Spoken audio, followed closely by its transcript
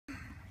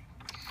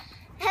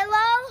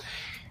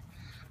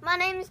My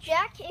name is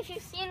Jack. If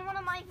you've seen one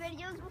of my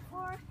videos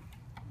before,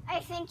 I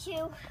think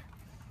you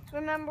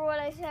remember what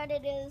I said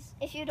it is.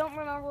 If you don't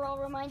remember, I'll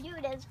remind you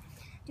it is.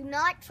 Do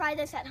not try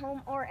this at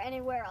home or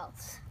anywhere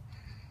else.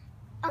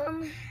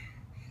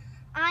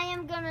 I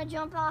am gonna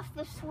jump off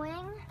the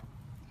swing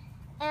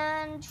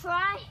and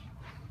try.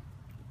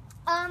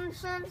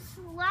 Since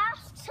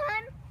last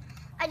time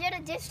I did a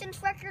distance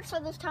record,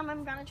 so this time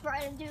I'm gonna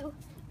try to do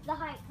the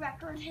height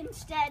record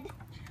instead.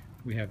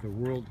 We have the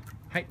world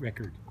height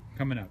record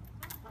coming up.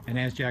 And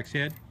as Jack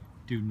said,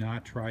 do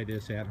not try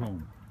this at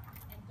home.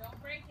 And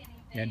don't break anything.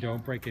 And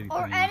don't break anything.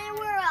 Or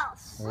anywhere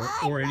else.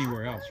 Or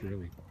anywhere else,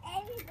 really.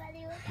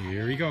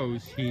 Here he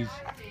goes.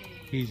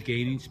 He's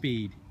gaining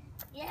speed.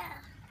 Yeah.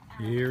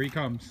 Here he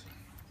comes.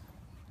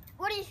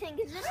 What do you think?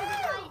 Is this a good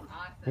height?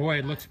 Boy,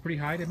 it looks pretty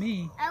high to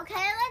me.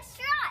 Okay, let's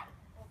try.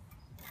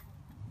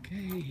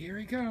 Okay, here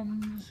he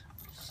comes.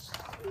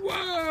 Whoa!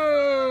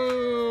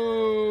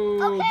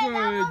 Okay,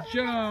 Good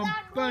jump,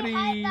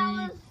 buddy.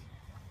 That was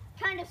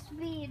kind of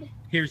speed.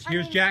 Here's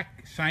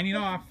Jack signing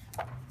off.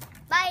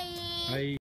 Bye. Bye.